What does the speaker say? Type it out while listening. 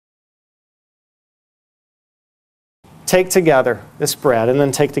take together this bread and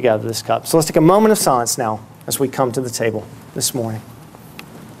then take together this cup. So let's take a moment of silence now as we come to the table this morning.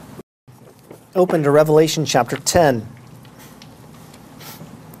 Open to Revelation chapter 10.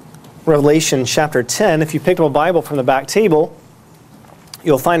 Revelation chapter 10, if you picked up a Bible from the back table,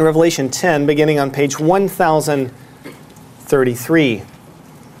 you'll find Revelation 10 beginning on page 1033.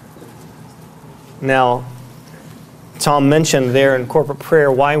 Now, Tom mentioned there in corporate prayer,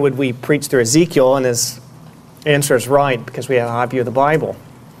 why would we preach through Ezekiel? And his answer is right, because we have a high view of the Bible.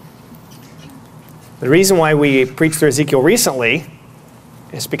 The reason why we preached through Ezekiel recently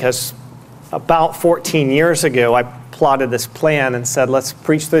is because about 14 years ago, I plotted this plan and said, let's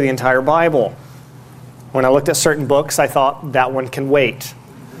preach through the entire Bible. When I looked at certain books, I thought, that one can wait.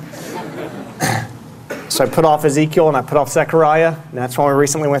 So I put off Ezekiel and I put off Zechariah, and that's why we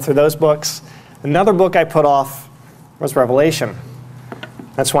recently went through those books. Another book I put off was Revelation.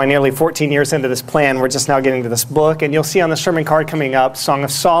 That's why nearly 14 years into this plan, we're just now getting to this book. And you'll see on the sermon card coming up, Song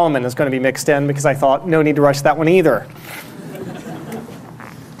of Solomon is going to be mixed in because I thought, no need to rush that one either.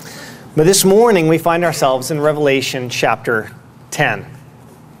 But this morning, we find ourselves in Revelation chapter 10.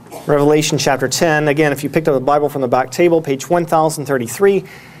 Revelation chapter 10, again, if you picked up the Bible from the back table, page 1033.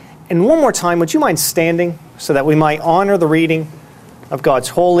 And one more time, would you mind standing so that we might honor the reading of God's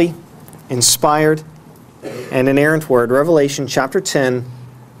holy, inspired, and inerrant word, Revelation chapter 10,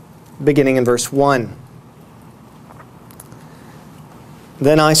 beginning in verse 1.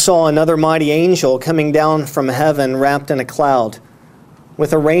 Then I saw another mighty angel coming down from heaven, wrapped in a cloud,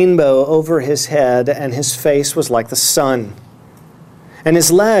 with a rainbow over his head, and his face was like the sun, and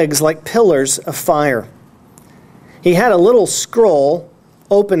his legs like pillars of fire. He had a little scroll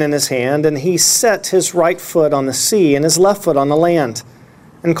open in his hand, and he set his right foot on the sea and his left foot on the land,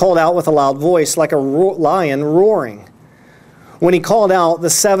 and called out with a loud voice like a lion roaring. When he called out, the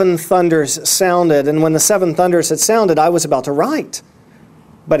seven thunders sounded, and when the seven thunders had sounded, I was about to write.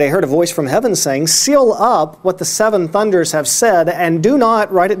 But I heard a voice from heaven saying, seal up what the seven thunders have said, and do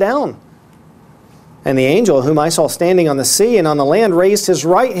not write it down. And the angel whom I saw standing on the sea and on the land raised his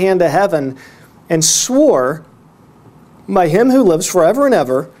right hand to heaven and swore by him who lives forever and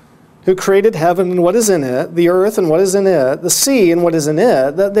ever, who created heaven and what is in it, the earth and what is in it, the sea and what is in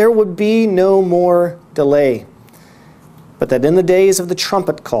it, that there would be no more delay, but that in the days of the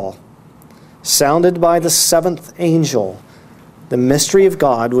trumpet call, sounded by the seventh angel, the mystery of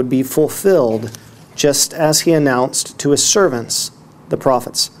God would be fulfilled, just as he announced to his servants, the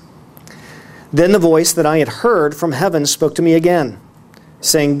prophets. Then the voice that I had heard from heaven spoke to me again,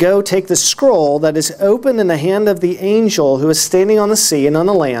 saying, go take the scroll that is open in the hand of the angel who is standing on the sea and on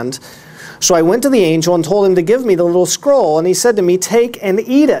the land. So I went to the angel and told him to give me the little scroll, and he said to me, take and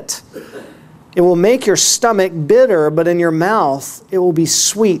eat it. It will make your stomach bitter, but in your mouth it will be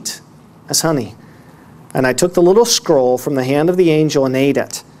sweet as honey. And I took the little scroll from the hand of the angel and ate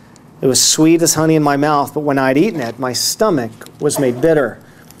it. It was sweet as honey in my mouth, but when I had eaten it, my stomach was made bitter.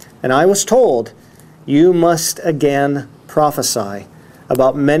 And I was told, you must again prophesy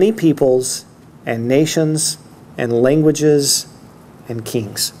about many peoples and nations and languages and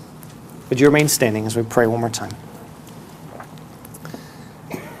kings. Would you remain standing as we pray one more time?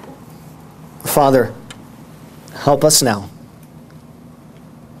 Father, help us now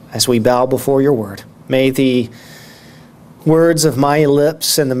as we bow before your word. May the words of my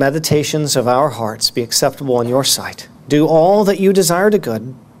lips and the meditations of our hearts be acceptable in your sight. Do all that you desire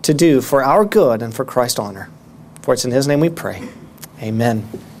to do for our good and for Christ's honor. For it's in his name we pray. Amen.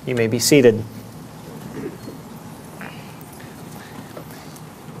 You may be seated.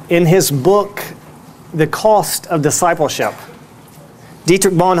 In his book, The Cost of Discipleship,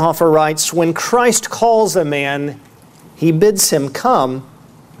 Dietrich Bonhoeffer writes, when Christ calls a man, he bids him come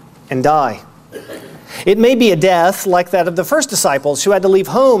and die. It may be a death like that of the first disciples who had to leave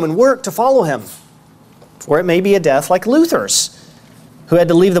home and work to follow him. Or it may be a death like Luther's, who had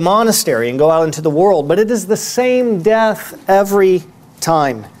to leave the monastery and go out into the world. But it is the same death every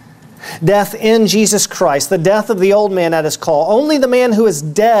time. Death in Jesus Christ, the death of the old man at his call. Only the man who is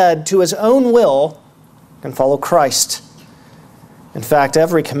dead to his own will can follow Christ. In fact,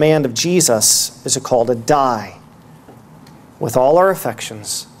 every command of Jesus is a call to die with all our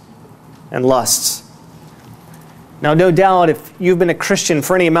affections and lusts. Now, no doubt, if you've been a Christian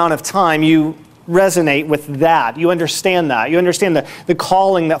for any amount of time, you resonate with that. You understand that. You understand the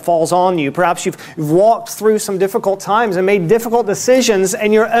calling that falls on you. Perhaps you've walked through some difficult times and made difficult decisions,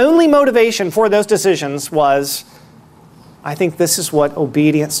 and your only motivation for those decisions was, I think this is what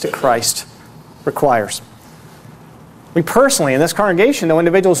obedience to Christ requires. We personally, in this congregation, know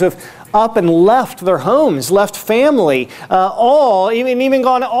individuals who have up and left their homes, left family, even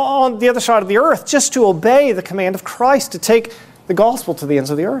gone on the other side of the earth just to obey the command of Christ to take the gospel to the ends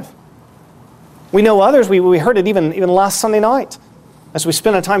of the earth. We know others, we heard it even last Sunday night as we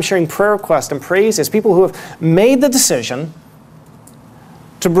spent our time sharing prayer requests and praises, people who have made the decision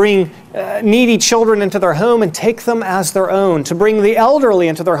to bring needy children into their home and take them as their own, to bring the elderly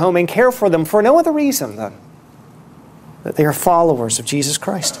into their home and care for them for no other reason than that they are followers of Jesus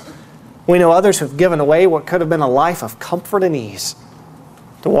Christ. We know others who have given away what could have been a life of comfort and ease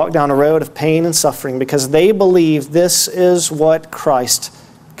to walk down a road of pain and suffering because they believe this is what Christ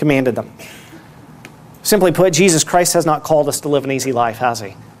commanded them. Simply put, Jesus Christ has not called us to live an easy life, has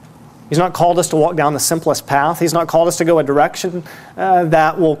He? He's not called us to walk down the simplest path. He's not called us to go a direction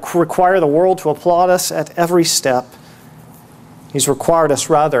that will require the world to applaud us at every step. He's required us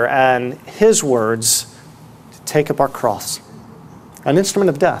rather, and His words, to take up our cross, an instrument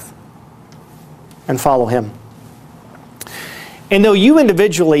of death, and follow Him. And though you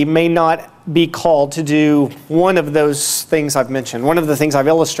individually may not be called to do one of those things I've mentioned, one of the things I've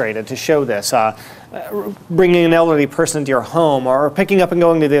illustrated to show this, bringing an elderly person into your home, or picking up and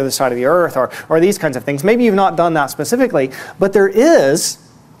going to the other side of the earth, or these kinds of things. Maybe you've not done that specifically, but there is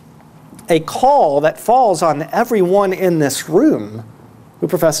a call that falls on everyone in this room who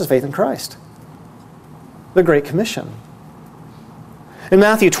professes faith in Christ. The Great Commission. In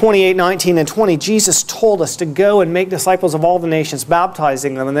Matthew 28:19 and 20, Jesus told us to go and make disciples of all the nations,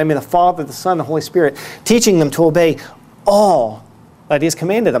 baptizing them in the name of the Father, the Son, and the Holy Spirit, teaching them to obey all that He has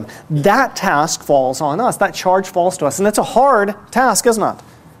commanded them. That task falls on us. That charge falls to us. And it's a hard task, isn't it?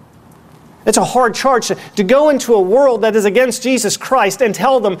 It's a hard charge to go into a world that is against Jesus Christ and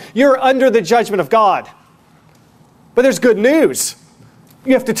tell them, you're under the judgment of God. But there's good news.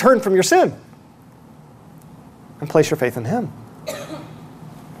 You have to turn from your sin and place your faith in Him.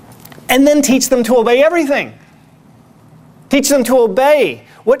 And then teach them to obey everything. Teach them to obey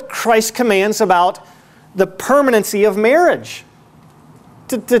what Christ commands about the permanency of marriage.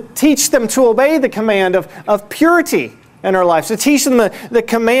 To teach them to obey the command of purity in our lives. To teach them the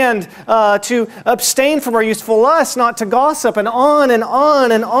command to abstain from our youthful lusts, not to gossip, and on and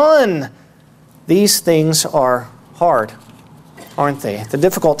on and on. These things are hard, aren't they? The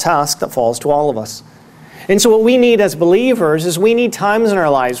difficult task that falls to all of us. And so what we need as believers is we need times in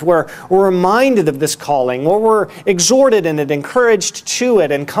our lives where we're reminded of this calling, where we're exhorted in it, encouraged to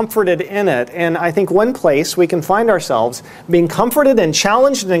it, and comforted in it. And I think one place we can find ourselves being comforted and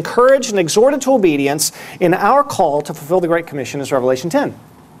challenged and encouraged and exhorted to obedience in our call to fulfill the Great Commission is Revelation 10.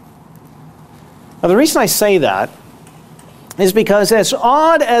 Now the reason I say that is because as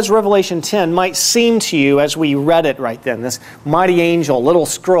odd as Revelation 10 might seem to you as we read it right then, this mighty angel, little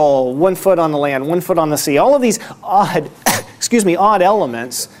scroll, 1 foot on the land, 1 foot on the sea, all of these odd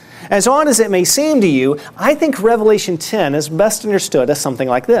elements, as odd as it may seem to you, I think Revelation 10 is best understood as something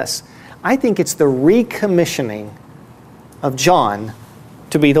like this. I think it's the recommissioning of John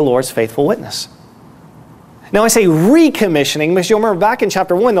to be the Lord's faithful witness. Now I say recommissioning because you'll remember back in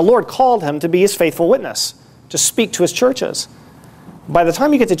chapter 1, the Lord called him to be His faithful witness, to speak to His churches. By the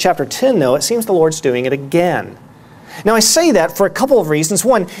time you get to chapter 10, though, it seems the Lord's doing it again. Now, I say that for a couple of reasons.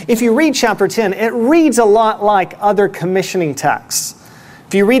 One, if you read chapter 10, it reads a lot like other commissioning texts.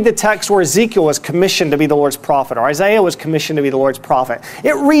 If you read the text where Ezekiel was commissioned to be the Lord's prophet, or Isaiah was commissioned to be the Lord's prophet,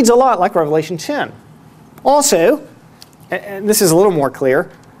 it reads a lot like Revelation 10. Also, and this is a little more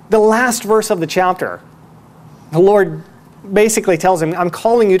clear, the last verse of the chapter, the Lord basically tells him, I'm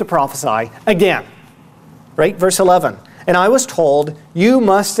calling you to prophesy again. Right? Verse 11. And I was told, you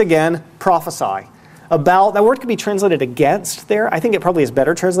must again prophesy about, that word could be translated against there. I think it probably is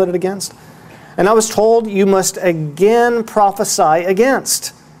better translated against. And I was told, you must again prophesy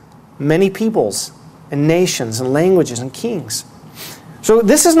against many peoples and nations and languages and kings. So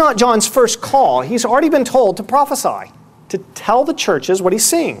this is not John's first call. He's already been told to prophesy, to tell the churches what he's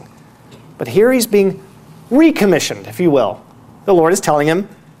seeing. But here he's being recommissioned, if you will. The Lord is telling him,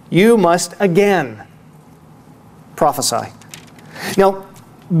 you must again prophesy. Now,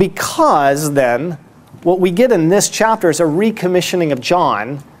 because then, what we get in this chapter is a recommissioning of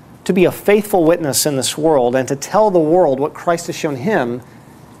John to be a faithful witness in this world and to tell the world what Christ has shown him,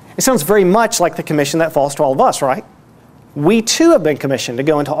 it sounds very much like the commission that falls to all of us, right? We too have been commissioned to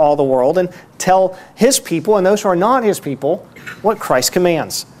go into all the world and tell His people and those who are not His people what Christ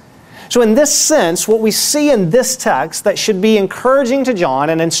commands. So in this sense, what we see in this text that should be encouraging to John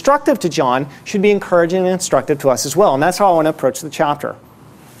and instructive to John should be encouraging and instructive to us as well. And that's how I want to approach the chapter.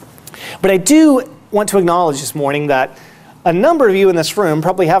 But I do want to acknowledge this morning that a number of you in this room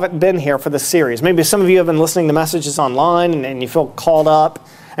probably haven't been here for this series. Maybe some of you have been listening to messages online and you feel called up.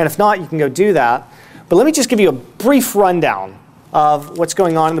 And if not, you can go do that. But let me just give you a brief rundown of what's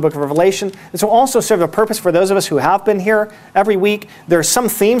going on in the book of Revelation. This will also serve a purpose for those of us who have been here every week. There are some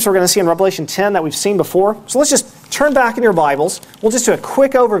themes we're going to see in Revelation 10 that we've seen before. So let's just turn back in your Bibles. We'll just do a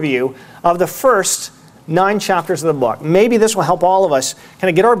quick overview of the first 9 chapters of the book. Maybe this will help all of us kind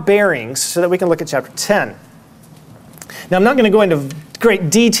of get our bearings so that we can look at chapter 10. Now, I'm not going to go into great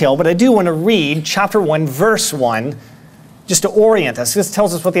detail, but I do want to read chapter 1, verse 1, just to orient us. This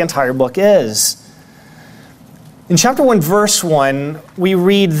tells us what the entire book is. In chapter 1, verse 1, we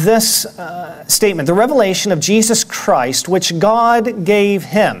read this statement, the revelation of Jesus Christ, which God gave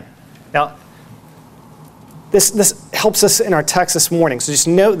him. Now, this helps us in our text this morning, so just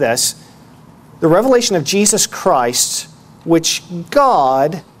note this. The revelation of Jesus Christ, which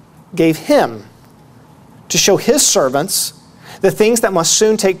God gave him to show his servants the things that must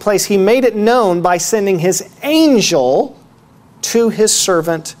soon take place. He made it known by sending his angel to his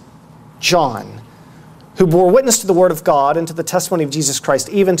servant John, who bore witness to the word of God and to the testimony of Jesus Christ,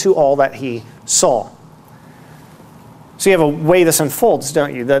 even to all that he saw. So you have a way this unfolds,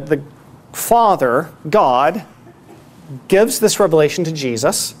 don't you? That the Father, God, gives this revelation to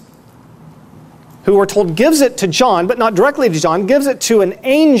Jesus, who we're told gives it to John, but not directly to John, gives it to an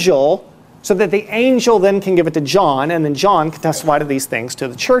angel, so that the angel then can give it to John, and then John can testify to these things to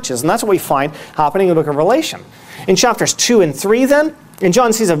the churches. And that's what we find happening in the book of Revelation. In chapters 2 and 3 then, and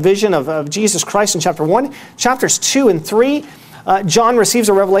John sees a vision of Jesus Christ in chapter 1. Chapters 2 and 3, John receives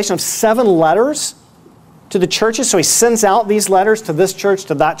a revelation of 7 letters to the churches. So he sends out these letters to this church,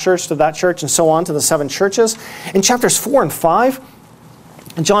 to that church, to that church, and so on to the 7 churches. In chapters 4 and 5,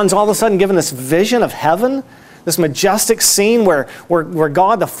 John's all of a sudden given this vision of heaven, this majestic scene where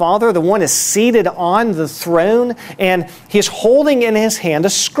God the Father, the one, is seated on the throne, and he's holding in his hand a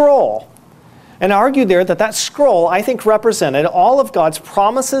scroll. And I argue there that that scroll, I think, represented all of God's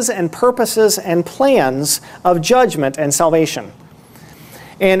promises and purposes and plans of judgment and salvation.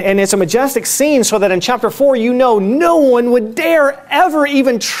 And it's a majestic scene so that in chapter 4, you know no one would dare ever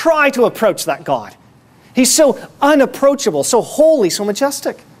even try to approach that God. He's so unapproachable, so holy, so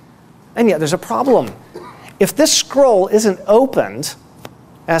majestic. And yet there's a problem. If this scroll isn't opened,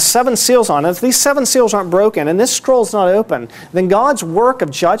 has 7 seals on it, if these 7 seals aren't broken and this scroll's not open, then God's work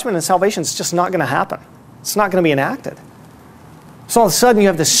of judgment and salvation is just not going to happen. It's not going to be enacted. So all of a sudden you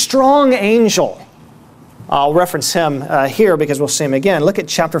have this strong angel. I'll reference him here because we'll see him again. Look at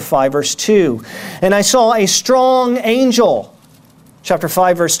chapter 5, verse 2. And I saw a strong angel. Chapter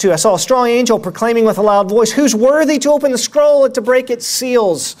 5, verse 2. I saw a strong angel proclaiming with a loud voice, "Who's worthy to open the scroll and to break its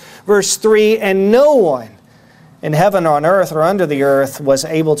seals?" Verse 3. And no one in heaven or on earth or under the earth was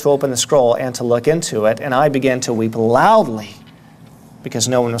able to open the scroll and to look into it. And I began to weep loudly because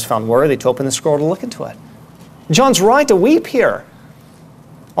no one was found worthy to open the scroll to look into it. John's right to weep here.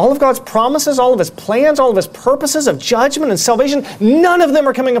 All of God's promises, all of his plans, all of his purposes of judgment and salvation, none of them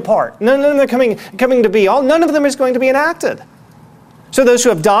are coming apart. None of them are coming to be. None of them is going to be enacted. So those who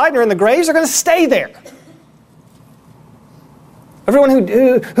have died and are in the graves are going to stay there. Everyone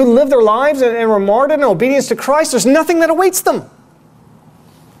who lived their lives and were martyred in obedience to Christ, there's nothing that awaits them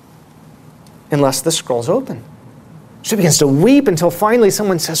unless the scroll's open. She begins to weep until finally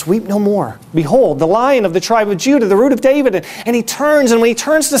someone says, "Weep no more. Behold, the Lion of the tribe of Judah, the Root of David." And he turns, and when he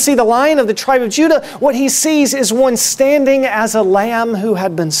turns to see the Lion of the tribe of Judah, what he sees is one standing as a lamb who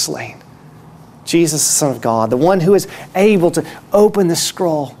had been slain. Jesus, the Son of God, the one who is able to open the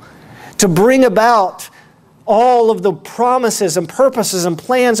scroll, to bring about all of the promises and purposes and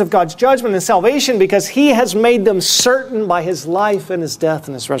plans of God's judgment and salvation, because he has made them certain by his life and his death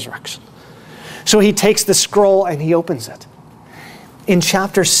and his resurrection. So he takes the scroll and he opens it. In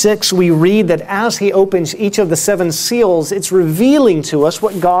chapter 6, we read that as he opens each of the 7 seals, it's revealing to us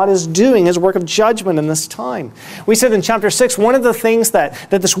what God is doing, his work of judgment in this time. We said in chapter 6, one of the things that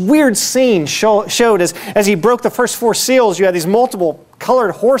this weird scene showed is as he broke the first 4 seals, you had these multiple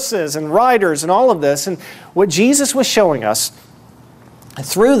colored horses and riders and all of this. And what Jesus was showing us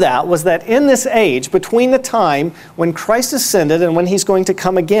through that was that in this age, between the time when Christ ascended and when he's going to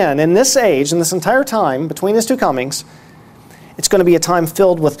come again, in this age, in this entire time, between his 2 comings, it's going to be a time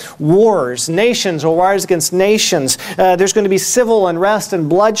filled with wars. Nations will rise against nations. There's going to be civil unrest and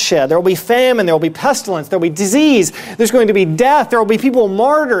bloodshed. There will be famine. There will be pestilence. There will be disease. There's going to be death. There will be people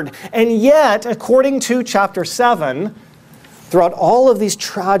martyred. And yet, according to chapter 7, throughout all of these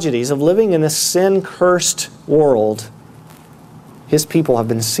tragedies of living in this sin-cursed world, his people have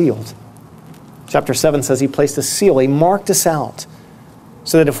been sealed. Chapter 7 says he placed a seal. He marked us out.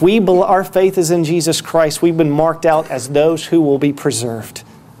 So that if our faith is in Jesus Christ, we've been marked out as those who will be preserved.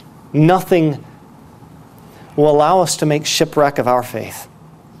 Nothing will allow us to make shipwreck of our faith.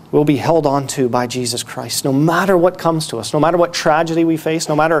 we'll be held onto by Jesus Christ. No matter what comes to us, no matter what tragedy we face,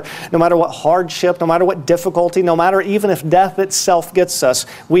 no matter what hardship, no matter what difficulty, no matter even if death itself gets us,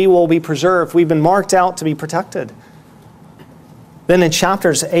 we will be preserved. We've been marked out to be protected. Then in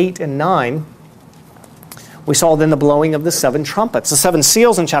chapters 8 and 9, we saw then the blowing of the 7 trumpets. The 7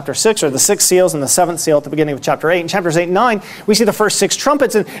 seals in chapter 6 are the 6 seals and the 7th seal at the beginning of chapter 8. In chapters 8 and 9, we see the first 6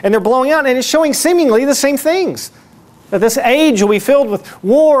 trumpets and they're blowing out, and it's showing seemingly the same things. That this age will be filled with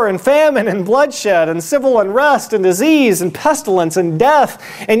war and famine and bloodshed and civil unrest and disease and pestilence and death.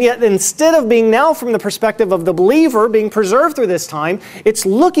 And yet instead of being now from the perspective of the believer being preserved through this time, it's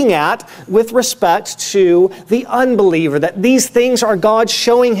looking at with respect to the unbeliever. That these things are God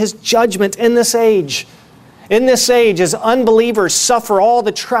showing His judgment in this age. In this age, as unbelievers suffer all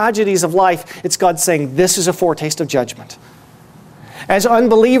the tragedies of life, it's God saying, this is a foretaste of judgment. As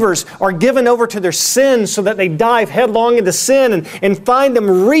unbelievers are given over to their sins so that they dive headlong into sin and find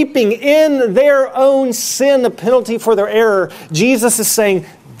them reaping in their own sin the penalty for their error, Jesus is saying,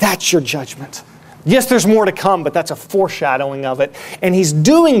 that's your judgment. Yes, there's more to come, but that's a foreshadowing of it. And He's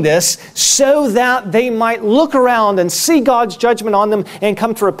doing this so that they might look around and see God's judgment on them and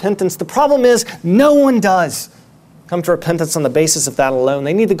come to repentance. The problem is, no one does come to repentance on the basis of that alone.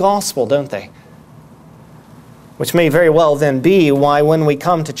 They need the gospel, don't they? Which may very well then be why when we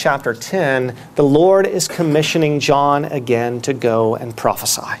come to chapter 10, the Lord is commissioning John again to go and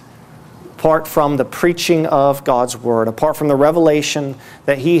prophesy. Apart from the preaching of God's Word, apart from the revelation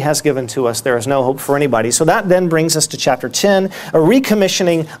that He has given to us, there is no hope for anybody. So that then brings us to chapter 10, a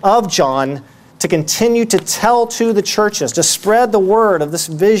recommissioning of John to continue to tell to the churches, to spread the word of this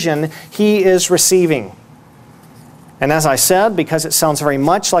vision he is receiving. And as I said, because it sounds very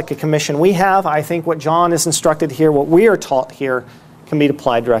much like a commission we have, I think what John is instructed here, what we are taught here, can be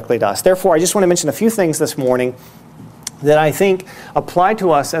applied directly to us. Therefore, I just want to mention a few things this morning that I think apply to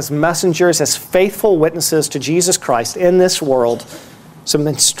us as messengers, as faithful witnesses to Jesus Christ in this world. Some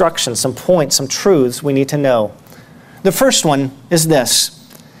instructions, some points, some truths we need to know. The first one is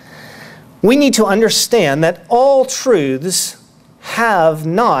this. We need to understand that all truths have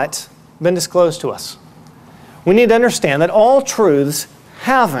not been disclosed to us. We need to understand that all truths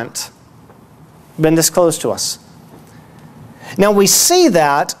haven't been disclosed to us. Now we see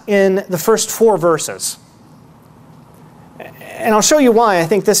that in the first 4 verses. And I'll show you why I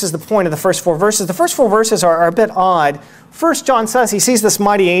think this is the point of the first 4 verses. The first 4 verses are a bit odd. First, John says he sees this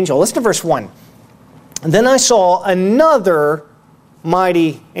mighty angel. Listen to verse 1. Then I saw another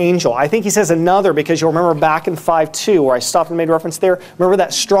mighty angel. I think he says another because you'll remember back in 5:2 where I stopped and made reference there. Remember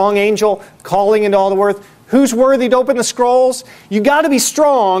that strong angel calling into all the earth? Who's worthy to open the scrolls? You got to be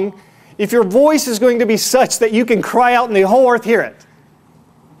strong if your voice is going to be such that you can cry out and the whole earth hear it.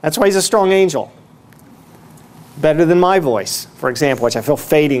 That's why he's a strong angel. Better than my voice, for example, which I feel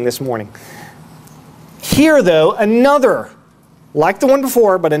fading this morning. Here, though, another, like the one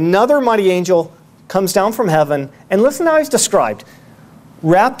before, but another mighty angel comes down from heaven. And listen how he's described.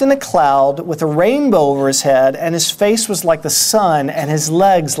 Wrapped in a cloud with a rainbow over his head, and his face was like the sun, and his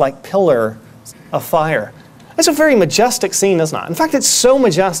legs like pillars of fire. It's a very majestic scene, isn't it? In fact, it's so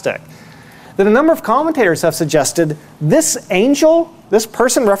majestic that a number of commentators have suggested this angel, this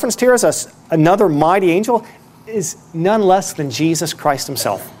person referenced here as another mighty angel, is none less than Jesus Christ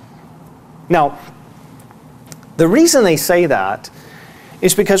himself. Now, the reason they say that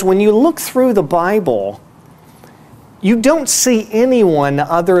is because when you look through the Bible, you don't see anyone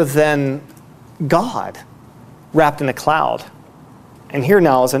other than God wrapped in a cloud. And here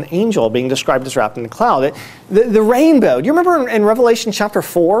now is an angel being described as wrapped in a cloud. The rainbow, do you remember in Revelation chapter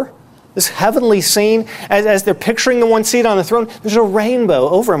 4? This heavenly scene, as they're picturing the one seated on the throne, there's a rainbow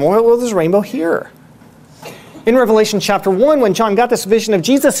over him. Well, there's a rainbow here. In Revelation chapter 1, when John got this vision of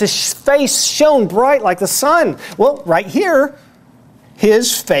Jesus, his face shone bright like the sun. Well, right here,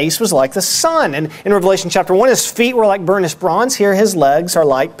 his face was like the sun. And in Revelation chapter 1, his feet were like burnished bronze. Here, his legs are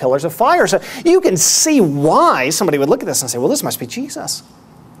like pillars of fire. So you can see why somebody would look at this and say, well, this must be Jesus.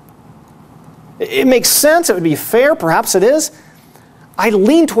 It makes sense. It would be fair. Perhaps it is. I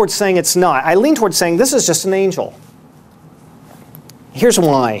lean towards saying it's not. I lean towards saying this is just an angel. Here's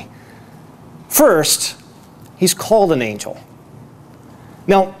why. First, he's called an angel.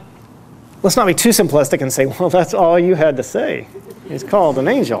 Now, let's not be too simplistic and say, well, that's all you had to say. He's called an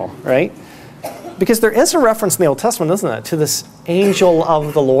angel, right? Because there is a reference in the Old Testament, isn't it, to this angel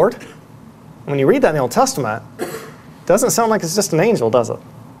of the Lord? When you read that in the Old Testament, it doesn't sound like it's just an angel, does it?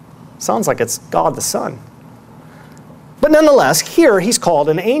 It sounds like it's God the Son. But nonetheless, here he's called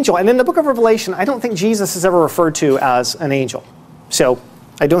an angel. And in the book of Revelation, I don't think Jesus is ever referred to as an angel. So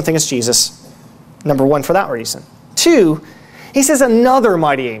I don't think it's Jesus. Number one, for that reason. 2, He says another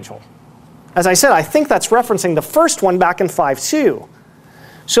mighty angel. As I said, I think that's referencing the first one back in 5:2.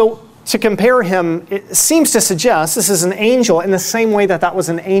 So to compare him, it seems to suggest this is an angel in the same way that that was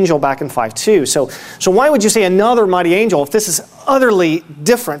an angel back in 5:2. So why would you say another mighty angel if this is utterly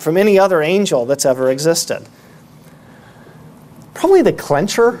different from any other angel that's ever existed? Probably the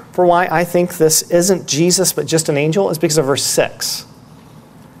clincher for why I think this isn't Jesus but just an angel is because of verse 6.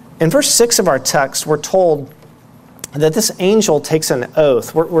 In verse 6 of our text, we're told that this angel takes an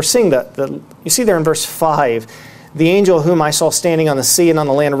oath. We're seeing that. You see there in verse 5, the angel whom I saw standing on the sea and on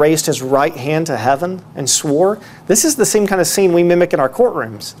the land raised his right hand to heaven and swore. This is the same kind of scene we mimic in our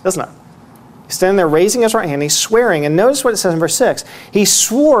courtrooms, doesn't it? He's standing there raising his right hand, he's swearing, and notice what it says in verse 6. He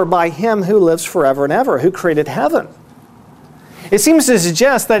swore by him who lives forever and ever, who created heaven. It seems to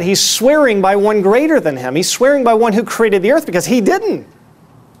suggest that he's swearing by one greater than him. He's swearing by one who created the earth because he didn't.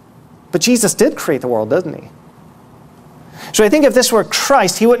 But Jesus did create the world, didn't he? So I think if this were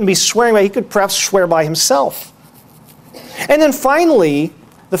Christ, he wouldn't be swearing by, he could perhaps swear by himself. And then finally,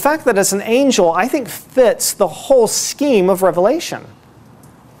 the fact that it's an angel, I think fits the whole scheme of Revelation.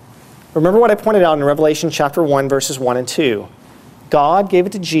 Remember what I pointed out in Revelation chapter 1, verses 1 and 2. God gave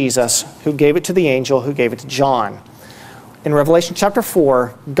it to Jesus, who gave it to the angel, who gave it to John. In Revelation chapter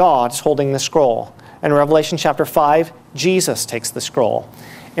 4, God is holding the scroll. In Revelation chapter 5, Jesus takes the scroll.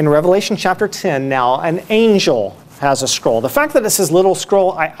 In Revelation chapter 10, now an angel has a scroll. The fact that it says little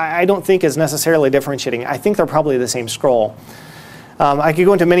scroll, I don't think is necessarily differentiating. I think they're probably the same scroll. I could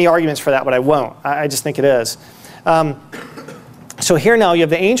go into many arguments for that, but I won't. I just think it is. So here now you have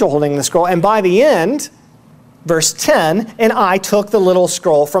the angel holding the scroll, and by the end, verse 10, and I took the little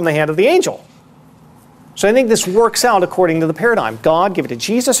scroll from the hand of the angel. So I think this works out according to the paradigm. God gave it to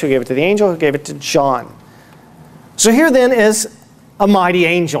Jesus, who gave it to the angel, who gave it to John. So here then is a mighty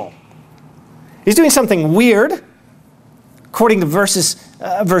angel. He's doing something weird. According to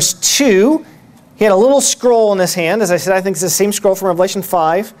verse 2, he had a little scroll in his hand. As I said, I think it's the same scroll from Revelation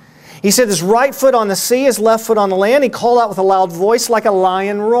 5. He said his right foot on the sea, his left foot on the land. He called out with a loud voice like a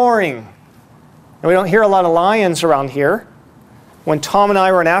lion roaring. And we don't hear a lot of lions around here. When Tom and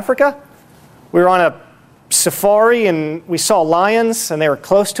I were in Africa, we were on a safari and we saw lions and they were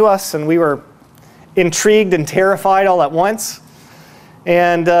close to us and we were intrigued and terrified all at once.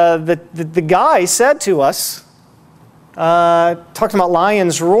 And the guy said to us, talking about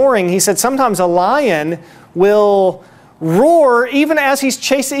lions roaring, he said sometimes a lion will roar even as he's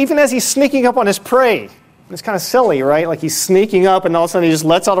sneaking up on his prey. It's kind of silly, right? Like he's sneaking up and all of a sudden he just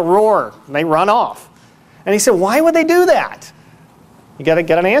lets out a roar and they run off. And he said, why would they do that? You got to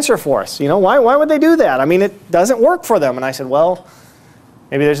get an answer for us. Why would they do that? I mean, it doesn't work for them. And I said, well,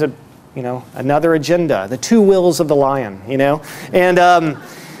 maybe there's another agenda, the two wills of the lion,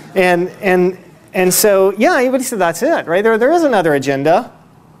 And so, yeah, everybody said that's it, right? There is another agenda.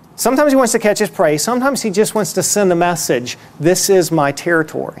 Sometimes he wants to catch his prey. Sometimes he just wants to send a message, this is my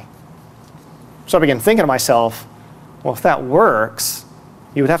territory. So I began thinking to myself, well, if that works,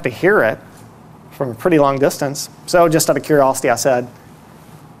 you would have to hear it from a pretty long distance. So just out of curiosity, I said,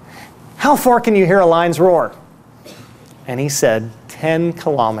 how far can you hear a lion's roar? And he said, 10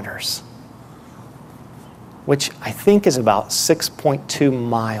 kilometers, which I think is about 6.2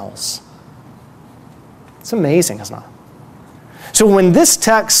 miles. It's amazing, isn't it? So when this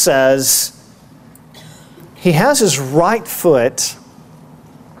text says he has his right foot,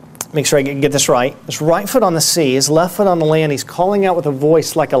 make sure I get this right, his right foot on the sea, his left foot on the land, he's calling out with a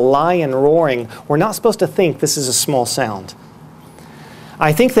voice like a lion roaring. We're not supposed to think this is a small sound.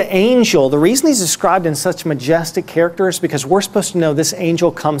 I think the angel, the reason he's described in such majestic character is because we're supposed to know this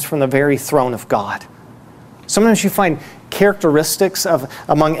angel comes from the very throne of God. Sometimes you find characteristics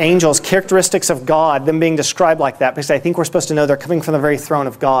among angels, characteristics of God, them being described like that, because I think we're supposed to know they're coming from the very throne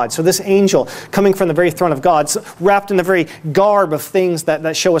of God. So this angel coming from the very throne of God, wrapped in the very garb of things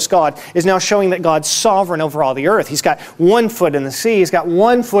that show us God, is now showing that God's sovereign over all the earth. He's got one foot in the sea, he's got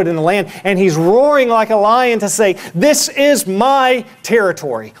one foot in the land, and he's roaring like a lion to say, this is my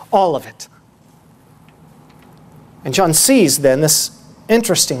territory, all of it. And John sees then this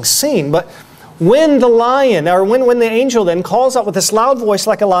interesting scene, but when the lion, or when the angel then calls out with this loud voice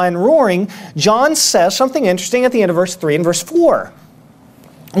like a lion roaring, John says something interesting at the end of verse 3 and verse 4.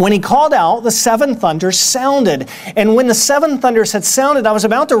 When he called out, the seven thunders sounded. And when the seven thunders had sounded, I was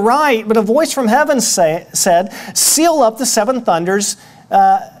about to write, but a voice from heaven said, seal up the seven thunders,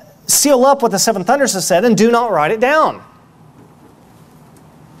 seal up what the seven thunders have said, and do not write it down.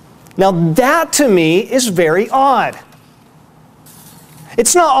 Now that to me is very odd.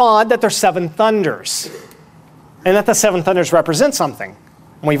 It's not odd that there's seven thunders and that the seven thunders represent something.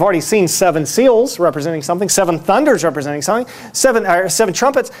 And we've already seen 7 seals representing something, 7 thunders representing something, 7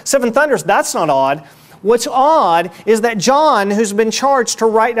 trumpets, 7 thunders. That's not odd. What's odd is that John, who's been charged to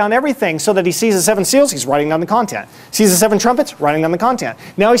write down everything so that he sees the 7 seals, he's writing down the content. Sees the 7 trumpets, writing down the content.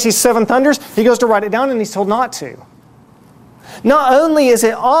 Now he sees 7 thunders, he goes to write it down and he's told not to. Not only is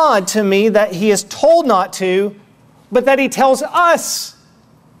it odd to me that he is told not to, but that he tells us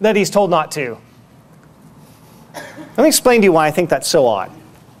that he's told not to. Let me explain to you why I think that's so odd.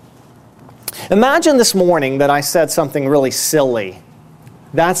 Imagine this morning that I said something really silly.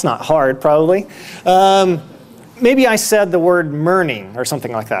 That's not hard, probably. Maybe I said the word murning or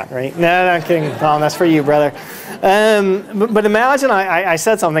something like that, right? No, I'm kidding. Tom, that's for you, brother. But imagine I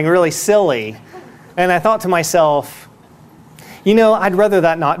said something really silly, and I thought to myself, you know, I'd rather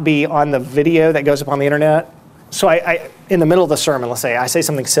that not be on the video that goes up on the internet. So I in the middle of the sermon, let's say, I say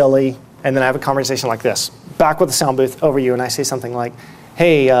something silly, and then I have a conversation like this, back with the sound booth over you, and I say something like,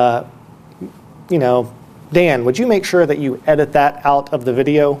 hey, you know, Dan, would you make sure that you edit that out of the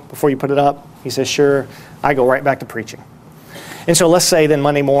video before you put it up? He says, sure. I go right back to preaching. And so let's say then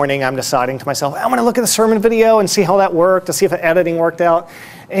Monday morning, I'm deciding to myself, I'm going to look at the sermon video and see how that worked, to see if the editing worked out.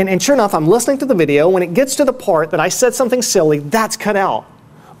 And sure enough, I'm listening to the video. When it gets to the part that I said something silly, that's cut out.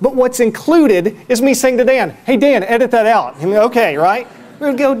 But what's included is me saying to Dan, hey, Dan, edit that out. And okay, right? We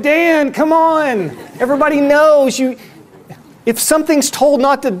would go, Dan, come on. Everybody knows you. If something's told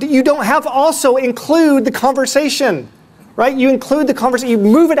not to, you don't have to also include the conversation, right? You include the conversation, you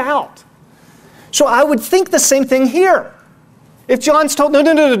move it out. So I would think the same thing here. If John's told, no,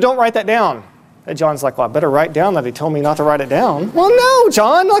 don't write that down. And John's like, well, I better write down that he told me not to write it down. Well, no,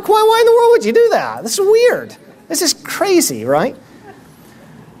 John, like, why in the world would you do that? This is weird. This is crazy, right?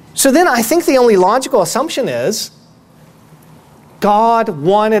 So then I think the only logical assumption is God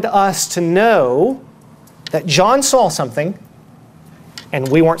wanted us to know that John saw something and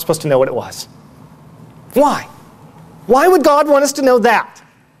we weren't supposed to know what it was. Why? Why would God want us to know that?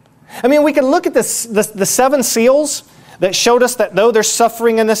 I mean, we can look at the 7 seals that showed us that though there's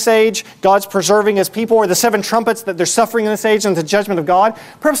suffering in this age, God's preserving His people, or the 7 trumpets that there's suffering in this age and the judgment of God.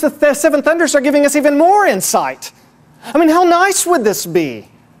 Perhaps the 7 thunders are giving us even more insight. I mean, how nice would this be?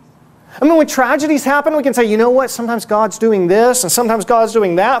 I mean, when tragedies happen, we can say, you know what, sometimes God's doing this and sometimes God's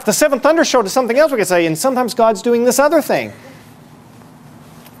doing that. If the 7 thunders showed us something else, we could say, and sometimes God's doing this other thing.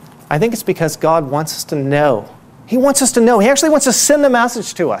 I think it's because God wants us to know. He wants us to know. He actually wants to send a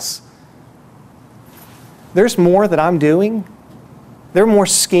message to us. There's more that I'm doing. There are more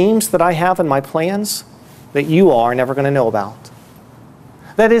schemes that I have in my plans that you are never going to know about.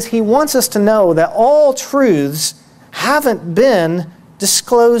 That is, He wants us to know that all truths haven't been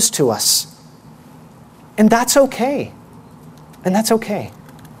disclosed to us. And that's okay. And that's okay.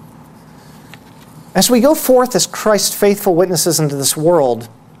 As we go forth as Christ's faithful witnesses into this world,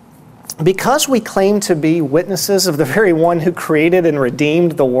 because we claim to be witnesses of the very one who created and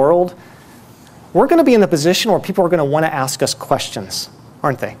redeemed the world, we're going to be in the position where people are going to want to ask us questions,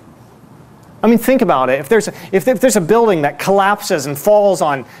 aren't they? I mean, think about it. If there's a building that collapses and falls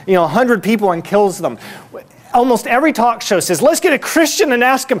on 100 people and kills them, almost every talk show says, let's get a Christian and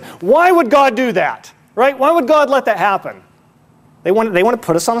ask him, why would God do that? Right? Why would God let that happen? They want to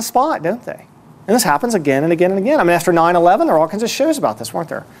put us on the spot, don't they? And this happens again and again and again. I mean, after 9/11, there were all kinds of shows about this, weren't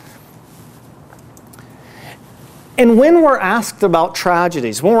there? And when we're asked about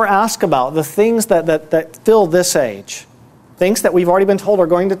tragedies, when we're asked about the things that fill this age, things that we've already been told are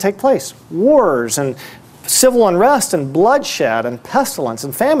going to take place, wars and civil unrest and bloodshed and pestilence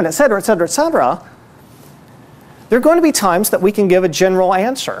and famine, etc., etc., etc., there are going to be times that we can give a general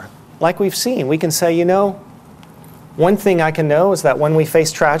answer, like we've seen. We can say, one thing I can know is that when we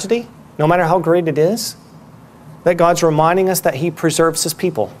face tragedy, no matter how great it is, that God's reminding us that He preserves His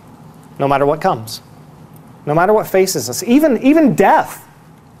people, no matter what comes. No matter what faces us, even death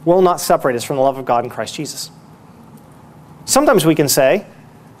will not separate us from the love of God in Christ Jesus. Sometimes we can say,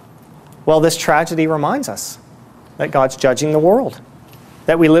 well, this tragedy reminds us that God's judging the world,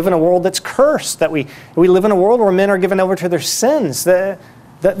 that we live in a world that's cursed, that we live in a world where men are given over to their sins. That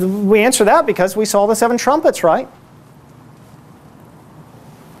we answer that because we saw the 7 trumpets, right?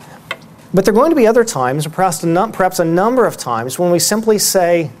 But there are going to be other times, perhaps a number of times, when we simply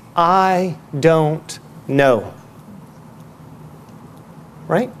say, I don't know.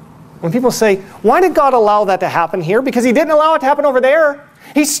 Right? When people say, why did God allow that to happen here? Because He didn't allow it to happen over there.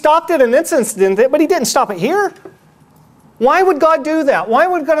 He stopped it in this incident, but He didn't stop it here. Why would God do that? Why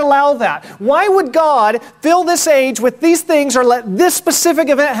would God allow that? Why would God fill this age with these things or let this specific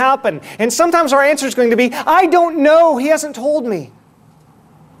event happen? And sometimes our answer is going to be, I don't know. He hasn't told me.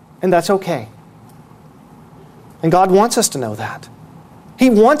 And that's okay. And God wants us to know that. He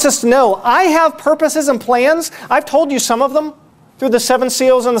wants us to know, I have purposes and plans. I've told you some of them through the 7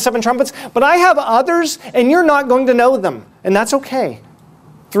 seals and the 7 trumpets, but I have others, and you're not going to know them, and that's okay.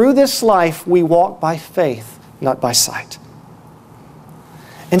 Through this life, we walk by faith, not by sight.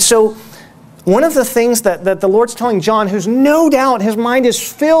 And so, one of the things that the Lord's telling John, who's no doubt his mind is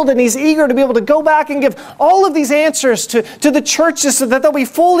filled and he's eager to be able to go back and give all of these answers to the churches so that they'll be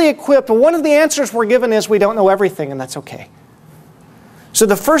fully equipped. But one of the answers we're given is we don't know everything, and that's okay. So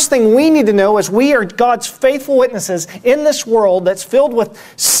the first thing we need to know is we are God's faithful witnesses in this world that's filled with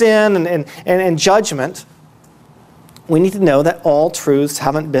sin and judgment. We need to know that all truths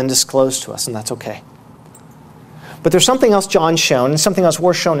haven't been disclosed to us, and that's okay. But there's something else John's shown, and something else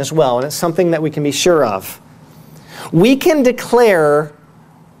we're shown as well, and it's something that we can be sure of. We can declare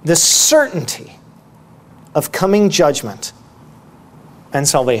the certainty of coming judgment and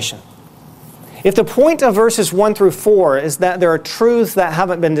salvation. If the point of verses 1 through 4 is that there are truths that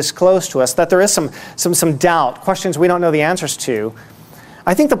haven't been disclosed to us, that there is some doubt, questions we don't know the answers to,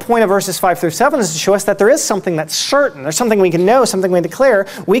 I think the point of verses 5 through 7 is to show us that there is something that's certain. There's something we can know, something we can declare.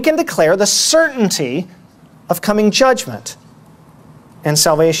 We can declare the certainty of coming judgment and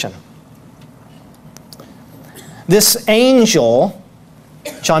salvation. This angel,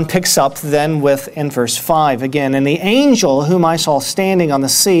 John picks up then in verse 5 again, and the angel whom I saw standing on the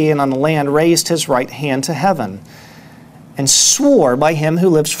sea and on the land raised his right hand to heaven and swore by him who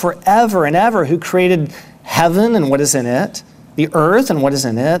lives forever and ever, who created heaven and what is in it, the earth and what is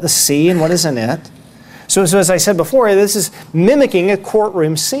in it, the sea and what is in it. So as I said before, this is mimicking a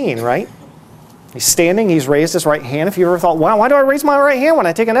courtroom scene, right? He's standing, he's raised his right hand. If you ever thought, wow, why do I raise my right hand when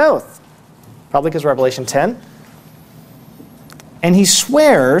I take an oath? Probably because Revelation 10. And he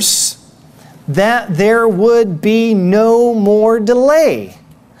swears that there would be no more delay,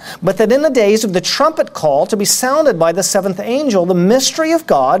 but that in the days of the trumpet call to be sounded by the 7th angel, the mystery of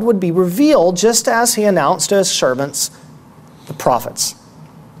God would be revealed just as he announced to his servants, the prophets.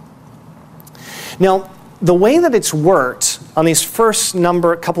 Now, the way that it's worked on these first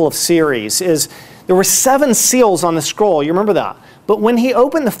couple of series is there were 7 seals on the scroll. You remember that? But when he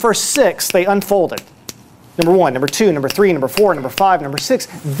opened the first 6, they unfolded. Number 1, number 2, number 3, number 4, number 5, number 6.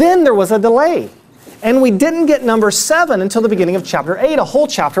 Then there was a delay. And we didn't get number 7 until the beginning of chapter 8, a whole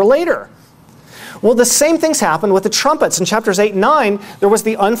chapter later. Well, the same things happened with the trumpets. In chapters 8 and 9, there was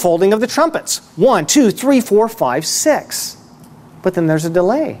the unfolding of the trumpets. 1, 2, 3, 4, 5, 6. But then there's a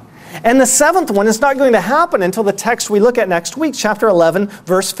delay. And the 7th one is not going to happen until the text we look at next week, chapter 11,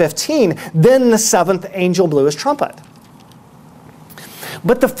 verse 15. Then the 7th angel blew his trumpet.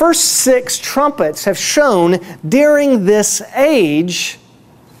 But the first 6 trumpets have shown during this age,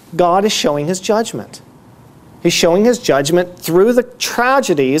 God is showing his judgment. He's showing his judgment through the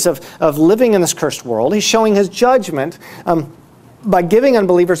tragedies of living in this cursed world. He's showing his judgment by giving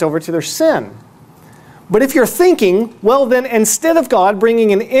unbelievers over to their sin. But if you're thinking, well then, instead of God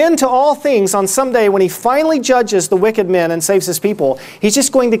bringing an end to all things on some day when he finally judges the wicked men and saves his people, he's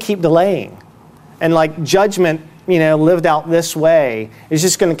just going to keep delaying. And like judgment, lived out this way is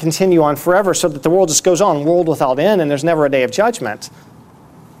just going to continue on forever so that the world just goes on, world without end, and there's never a day of judgment.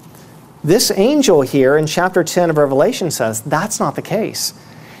 This angel here in chapter 10 of Revelation says that's not the case.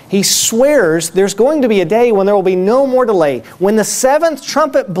 He swears there's going to be a day when there will be no more delay. When the 7th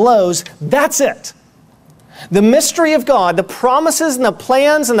trumpet blows, that's it. The mystery of God, the promises and the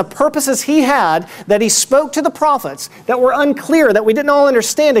plans and the purposes he had that he spoke to the prophets that were unclear, that we didn't all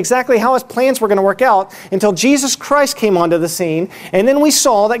understand exactly how his plans were going to work out until Jesus Christ came onto the scene. And then we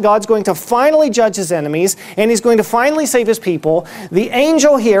saw that God's going to finally judge his enemies and he's going to finally save his people. The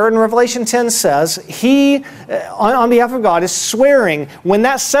angel here in Revelation 10 says he, on behalf of God, is swearing when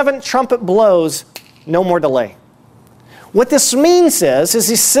that 7th trumpet blows, no more delay. What this means is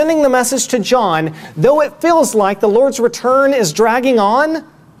he's sending the message to John, though it feels like the Lord's return is dragging on,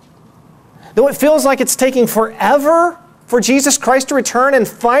 though it feels like it's taking forever for Jesus Christ to return and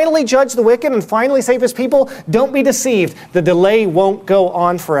finally judge the wicked and finally save his people, don't be deceived. The delay won't go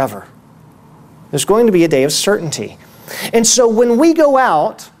on forever. There's going to be a day of certainty. And so when we go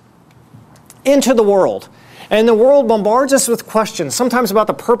out into the world, and the world bombards us with questions, sometimes about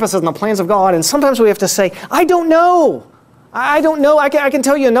the purposes and the plans of God, and sometimes we have to say, I don't know. I don't know. I can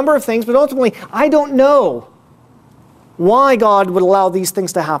tell you a number of things, but ultimately, I don't know why God would allow these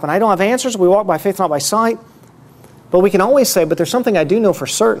things to happen. I don't have answers. We walk by faith, not by sight. But we can always say, but there's something I do know for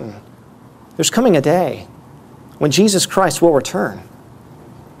certain. There's coming a day when Jesus Christ will return.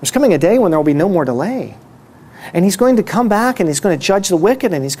 There's coming a day when there will be no more delay. And he's going to come back and he's going to judge the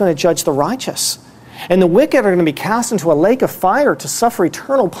wicked and he's going to judge the righteous. And the wicked are going to be cast into a lake of fire to suffer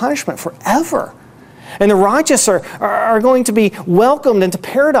eternal punishment forever. And the righteous are going to be welcomed into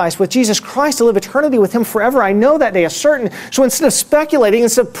paradise with Jesus Christ to live eternity with Him forever. I know that day is certain. So instead of speculating,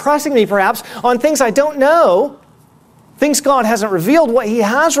 instead of pressing me perhaps on things I don't know, things God hasn't revealed, what He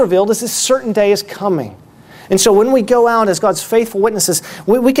has revealed is this certain day is coming. And so when we go out as God's faithful witnesses,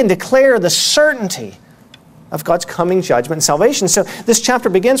 we can declare the certainty of God's coming judgment and salvation. So this chapter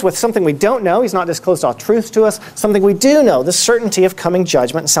begins with something we don't know. He's not disclosed all truth to us. Something we do know, the certainty of coming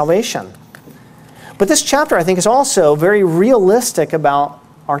judgment and salvation. But this chapter, I think, is also very realistic about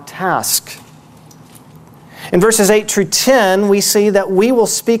our task. In verses 8 through 10, we see that we will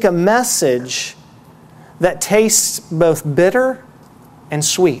speak a message that tastes both bitter and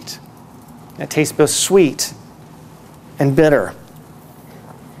sweet. It tastes both sweet and bitter.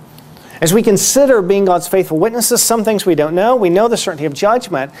 As we consider being God's faithful witnesses, some things we don't know. We know the certainty of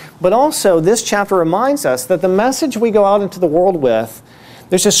judgment, but also this chapter reminds us that the message we go out into the world with,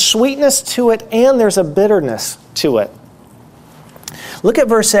 there's a sweetness to it and there's a bitterness to it. Look at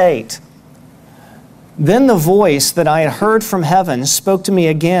verse 8. Then the voice that I had heard from heaven spoke to me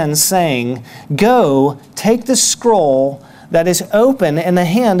again, saying, Go, take the scroll that is open in the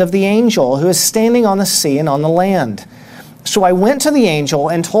hand of the angel who is standing on the sea and on the land. So I went to the angel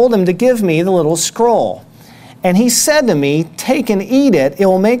and told him to give me the little scroll. And he said to me, Take and eat it. It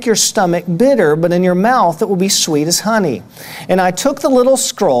will make your stomach bitter, but in your mouth it will be sweet as honey. And I took the little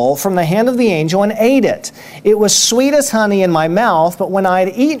scroll from the hand of the angel and ate it. It was sweet as honey in my mouth, but when I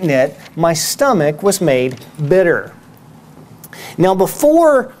had eaten it, my stomach was made bitter. Now,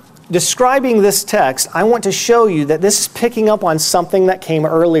 before describing this text, I want to show you that this is picking up on something that came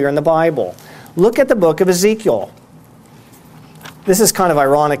earlier in the Bible. Look at the book of Ezekiel. This is kind of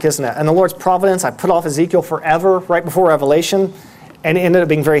ironic, isn't it? In the Lord's providence, I put off Ezekiel forever, right before Revelation, and it ended up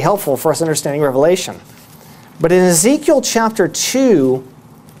being very helpful for us understanding Revelation. But in Ezekiel chapter 2,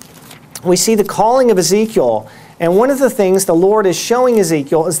 we see the calling of Ezekiel, and one of the things the Lord is showing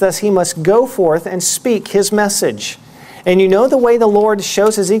Ezekiel is that he must go forth and speak His message. And you know the way the Lord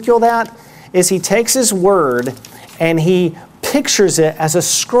shows Ezekiel that? Is He takes His word and He pictures it as a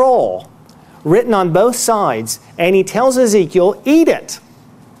scroll written on both sides, and He tells Ezekiel, eat it.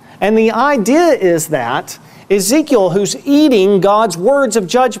 And the idea is that Ezekiel, who's eating God's words of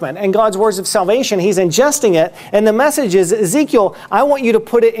judgment and God's words of salvation, he's ingesting it, and the message is, Ezekiel, I want you to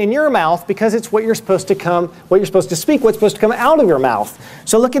put it in your mouth because it's what you're supposed to speak, what's supposed to come out of your mouth.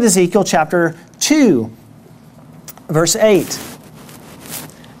 So look at Ezekiel chapter 2, verse 8.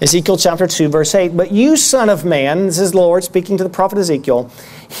 Ezekiel chapter 2, verse 8. But you, son of man, this is the Lord speaking to the prophet Ezekiel,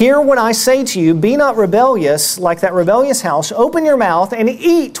 hear what I say to you, be not rebellious like that rebellious house. Open your mouth and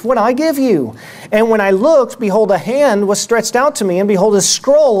eat what I give you. And when I looked, behold, a hand was stretched out to me, and behold, a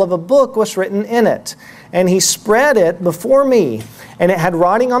scroll of a book was written in it. And he spread it before me, and it had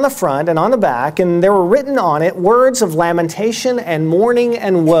writing on the front and on the back, and there were written on it words of lamentation and mourning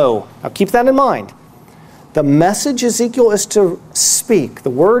and woe. Now keep that in mind. The message Ezekiel is to speak, the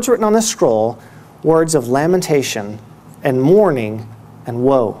words written on the scroll, words of lamentation and mourning and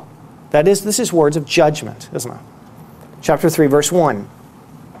woe. That is, this is words of judgment, isn't it? Chapter 3, verse 1.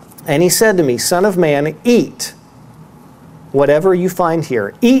 And he said to me, Son of man, eat whatever you find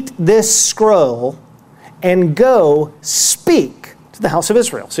here. Eat this scroll and go speak to the house of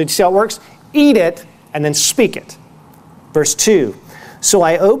Israel. So you see how it works? Eat it and then speak it. Verse 2. So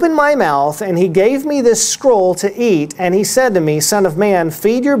I opened my mouth, and he gave me this scroll to eat, and he said to me, Son of man,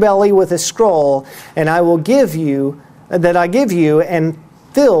 feed your belly with this scroll, and I will give you, and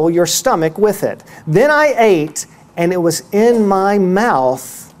fill your stomach with it. Then I ate, and it was in my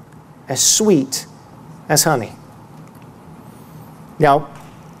mouth as sweet as honey. Now,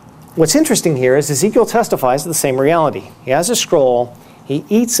 what's interesting here is Ezekiel testifies to the same reality. He has a scroll, he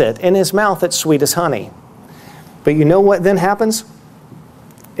eats it, in his mouth it's sweet as honey. But you know what then happens?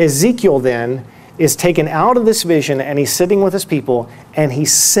 Ezekiel then is taken out of this vision, and he's sitting with his people, and he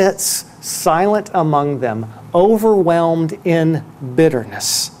sits silent among them, overwhelmed in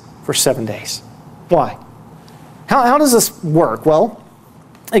bitterness for 7 days. Why? How does this work? Well,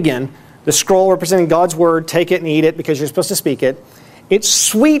 again, the scroll representing God's word, take it and eat it because you're supposed to speak it. It's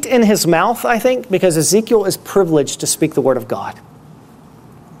sweet in his mouth, I think, because Ezekiel is privileged to speak the word of God.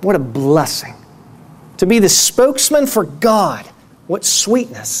 What a blessing. To be the spokesman for God. What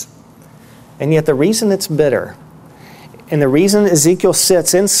sweetness. And yet the reason it's bitter, and the reason Ezekiel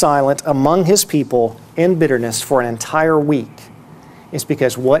sits in silent among his people in bitterness for an entire week, is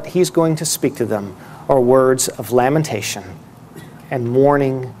because what he's going to speak to them are words of lamentation and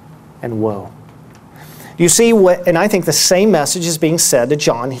mourning and woe. You see what, and I think the same message is being said to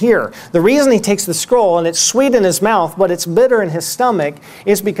John here. The reason he takes the scroll and it's sweet in his mouth, but it's bitter in his stomach,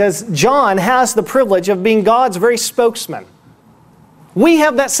 is because John has the privilege of being God's very spokesman. We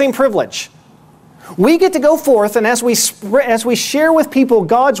have that same privilege. We get to go forth, and as we share with people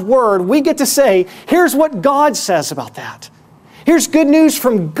God's Word, we get to say, here's what God says about that. Here's good news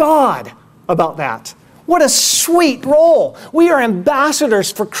from God about that. What a sweet role. We are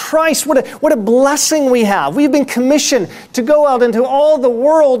ambassadors for Christ. What a blessing we have. We've been commissioned to go out into all the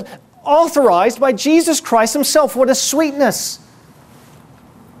world authorized by Jesus Christ Himself. What a sweetness.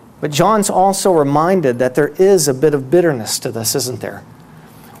 But John's also reminded that there is a bit of bitterness to this, isn't there?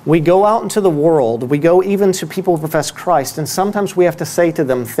 We go out into the world, we go even to people who profess Christ, and sometimes we have to say to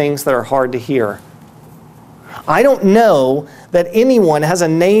them things that are hard to hear. I don't know that anyone has a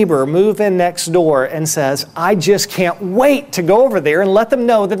neighbor move in next door and says, I just can't wait to go over there and let them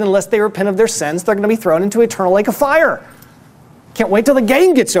know that unless they repent of their sins, they're going to be thrown into an eternal lake of fire. Can't wait till the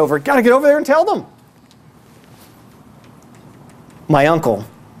game gets over. Got to get over there and tell them. My uncle,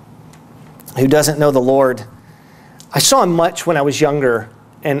 who doesn't know the Lord, I saw him much when I was younger,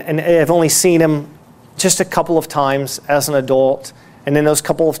 and I've only seen him just a couple of times as an adult. And then those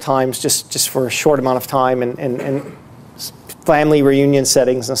couple of times, just for a short amount of time, and family reunion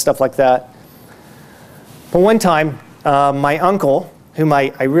settings and stuff like that. But one time, my uncle, whom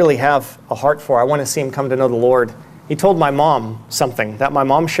I really have a heart for, I want to see him come to know the Lord, he told my mom something that my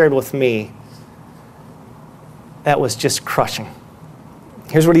mom shared with me that was just crushing.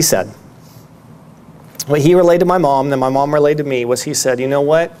 Here's what he said. What he relayed to my mom, then my mom relayed to me, was he said, you know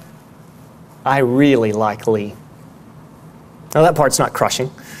what? I really like Lee. Now that part's not crushing.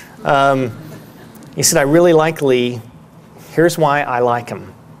 He said, I really like Lee. Here's why I like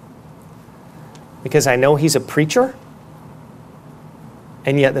him. Because I know he's a preacher,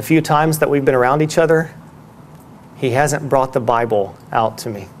 and yet the few times that we've been around each other, he hasn't brought the Bible out to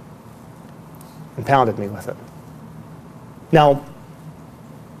me and pounded me with it. Now,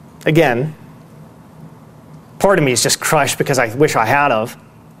 again, part of me is just crushed because I wish I had of.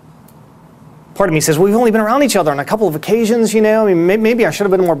 Part of me says, well, we've only been around each other on a couple of occasions, you know. I mean, maybe I should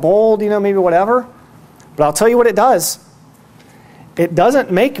have been more bold, you know, maybe whatever. But I'll tell you what it does. It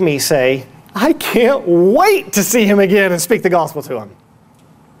doesn't make me say, I can't wait to see him again and speak the gospel to him.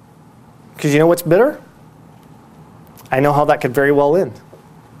 Because you know what's bitter? I know how that could very well end.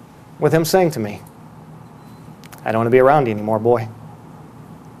 With him saying to me, I don't want to be around you anymore, boy.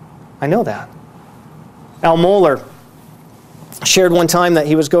 I know that. Al Mohler shared one time that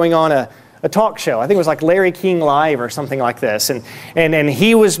he was going on a talk show. I think it was like Larry King Live or something like this. And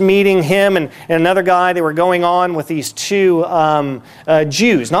he was meeting him and another guy. They were going on with these two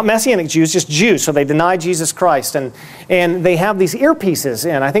Jews, not Messianic Jews, just Jews. So they deny Jesus Christ. And they have these earpieces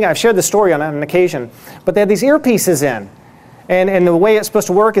in. I think I've shared the story on an occasion. But they have these earpieces in. And the way it's supposed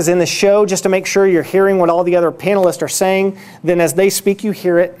to work is in the show, just to make sure you're hearing what all the other panelists are saying. Then as they speak, you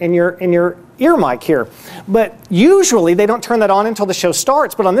hear it in your ear mic here. But usually they don't turn that on until the show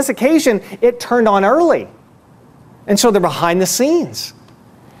starts. But on this occasion, it turned on early. And so they're behind the scenes.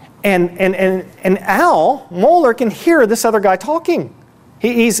 And Al Mohler can hear this other guy talking.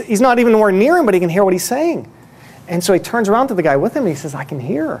 He's not even nowhere near him, but he can hear what he's saying. And so he turns around to the guy with him and he says, I can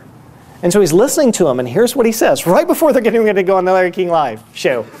hear. And so he's listening to him, and here's what he says, right before they're getting ready to go on the Larry King Live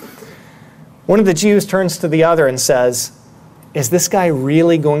show. One of the Jews turns to the other and says, is this guy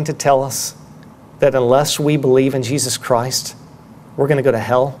really going to tell us that unless we believe in Jesus Christ, we're going to go to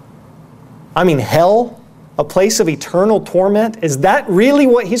hell? I mean, hell? A place of eternal torment? Is that really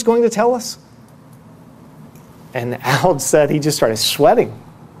what he's going to tell us? And Al said he just started sweating.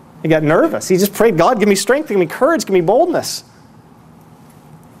 He got nervous. He just prayed, God, give me strength, give me courage, give me boldness.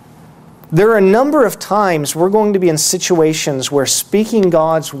 There are a number of times we're going to be in situations where speaking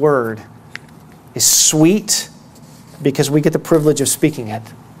God's word is sweet because we get the privilege of speaking it.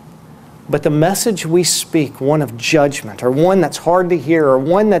 But the message we speak, one of judgment, or one that's hard to hear, or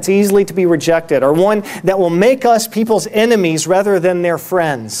one that's easily to be rejected, or one that will make us people's enemies rather than their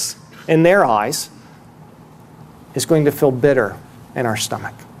friends in their eyes, is going to feel bitter in our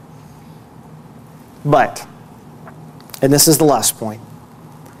stomach. But, and this is the last point,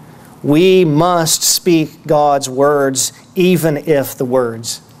 we must speak God's words even if the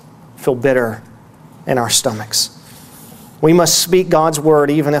words feel bitter in our stomachs. We must speak God's word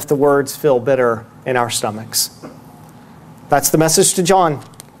even if the words feel bitter in our stomachs. That's the message to John.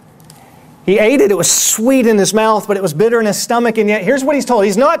 He ate it. It was sweet in his mouth, but it was bitter in his stomach. And yet, here's what he's told.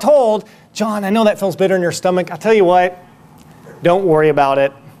 He's not told, John, I know that feels bitter in your stomach. I'll tell you what, don't worry about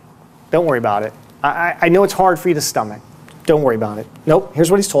it. Don't worry about it. I know it's hard for you to stomach. Don't worry about it. Nope. Here's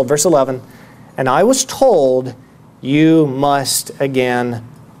what he's told. Verse 11. and I was told, you must again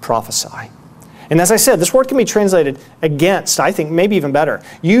prophesy. And as I said, this word can be translated against, I think maybe even better.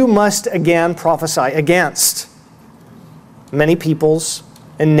 You must again prophesy against many peoples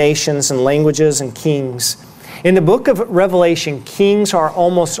and nations and languages and kings. In the book of Revelation, kings are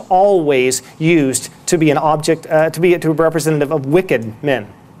almost always used to be an object, to be a representative of wicked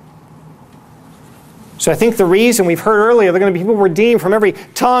men. So I think the reason we've heard earlier, they're going to be people redeemed from every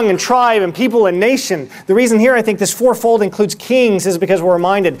tongue and tribe and people and nation. The reason here I think this fourfold includes kings is because we're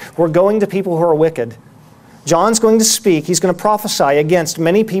reminded we're going to people who are wicked. John's going to speak. He's going to prophesy against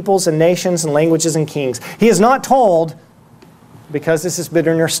many peoples and nations and languages and kings. He is not told, because this is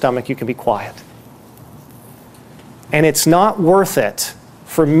bitter in your stomach, you can be quiet. And it's not worth it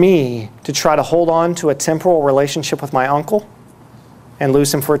for me to try to hold on to a temporal relationship with my uncle and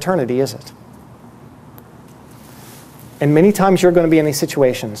lose him for eternity, is it? And many times you're going to be in these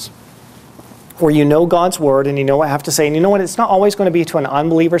situations where you know God's word and you know what I have to say. And you know what? It's not always going to be to an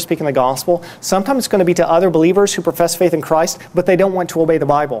unbeliever speaking the gospel. Sometimes it's going to be to other believers who profess faith in Christ, but they don't want to obey the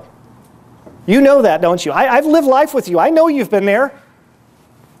Bible. You know that, don't you? I've lived life with you. I know you've been there.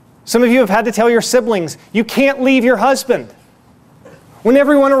 Some of you have had to tell your siblings, you can't leave your husband. When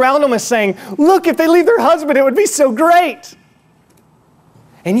everyone around them is saying, look, if they leave their husband, it would be so great.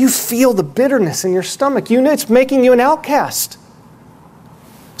 And you feel the bitterness in your stomach. You know it's making you an outcast.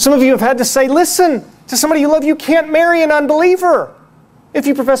 Some of you have had to say, listen, to somebody you love, you can't marry an unbeliever if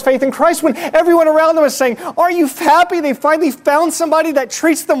you profess faith in Christ. When everyone around them is saying, are you happy they finally found somebody that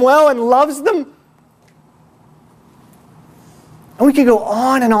treats them well and loves them? And we could go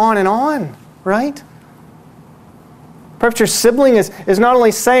on and on and on, right? Perhaps your sibling is not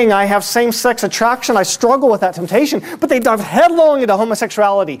only saying, I have same-sex attraction, I struggle with that temptation, but they dive headlong into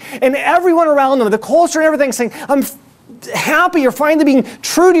homosexuality. And everyone around them, the culture and everything, saying, I'm happy you're finally being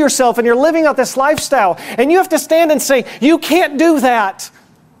true to yourself and you're living out this lifestyle. And you have to stand and say, you can't do that.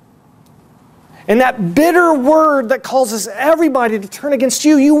 And that bitter word that causes everybody to turn against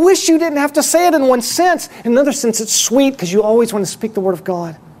you, you wish you didn't have to say it in one sense. In another sense, it's sweet because you always want to speak the word of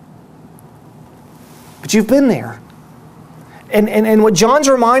God. But you've been there. And what John's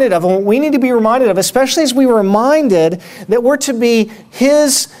reminded of, and what we need to be reminded of, especially as we were reminded that we're to be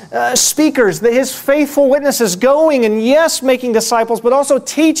His speakers, that His faithful witnesses, going and yes, making disciples, but also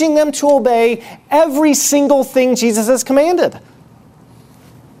teaching them to obey every single thing Jesus has commanded.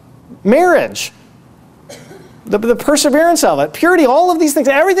 Marriage, the perseverance of it, purity, all of these things,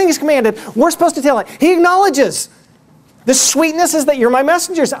 everything He's commanded, we're supposed to tell it. He acknowledges the sweetness is that you're my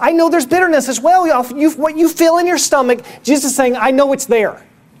messengers. I know there's bitterness as well. What you feel in your stomach, Jesus is saying, I know it's there.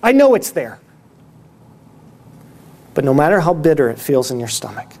 I know it's there. But no matter how bitter it feels in your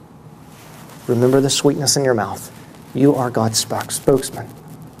stomach, remember the sweetness in your mouth. You are God's spokesman.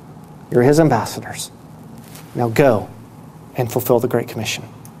 You're His ambassadors. Now go and fulfill the Great Commission.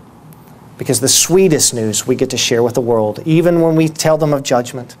 Because the sweetest news we get to share with the world, even when we tell them of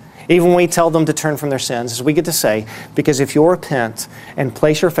judgment, even when we tell them to turn from their sins, is we get to say, because if you'll repent and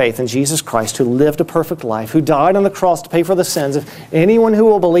place your faith in Jesus Christ, who lived a perfect life, who died on the cross to pay for the sins of anyone who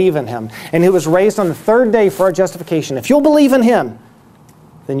will believe in Him, and who was raised on the third day for our justification, if you'll believe in Him,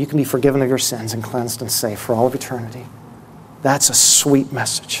 then you can be forgiven of your sins and cleansed and safe for all of eternity. That's a sweet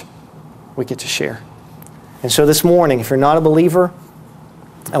message we get to share. And so this morning, if you're not a believer,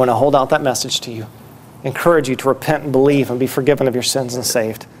 I want to hold out that message to you. Encourage you to repent and believe and be forgiven of your sins and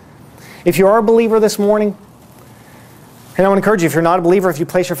saved. If you are a believer this morning, and I want to encourage you, if you're not a believer, if you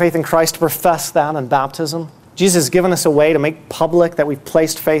place your faith in Christ, to profess that in baptism. Jesus has given us a way to make public that we've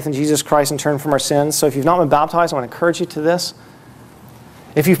placed faith in Jesus Christ and turned from our sins. So if you've not been baptized, I want to encourage you to this.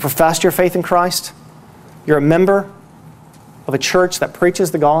 If you've professed your faith in Christ, you're a member of a church that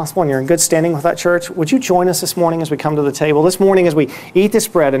preaches the gospel and you're in good standing with that church, would you join us this morning as we come to the table? This morning as we eat this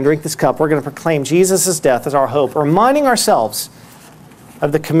bread and drink this cup, we're going to proclaim Jesus' death as our hope, reminding ourselves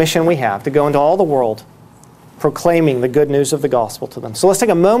of the commission we have to go into all the world proclaiming the good news of the gospel to them. So let's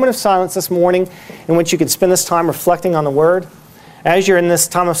take a moment of silence this morning in which you can spend this time reflecting on the Word. As you're in this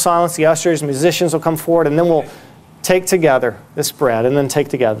time of silence, the ushers and musicians will come forward, and then we'll take together this bread and then take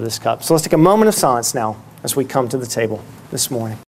together this cup. So let's take a moment of silence now as we come to the table this morning.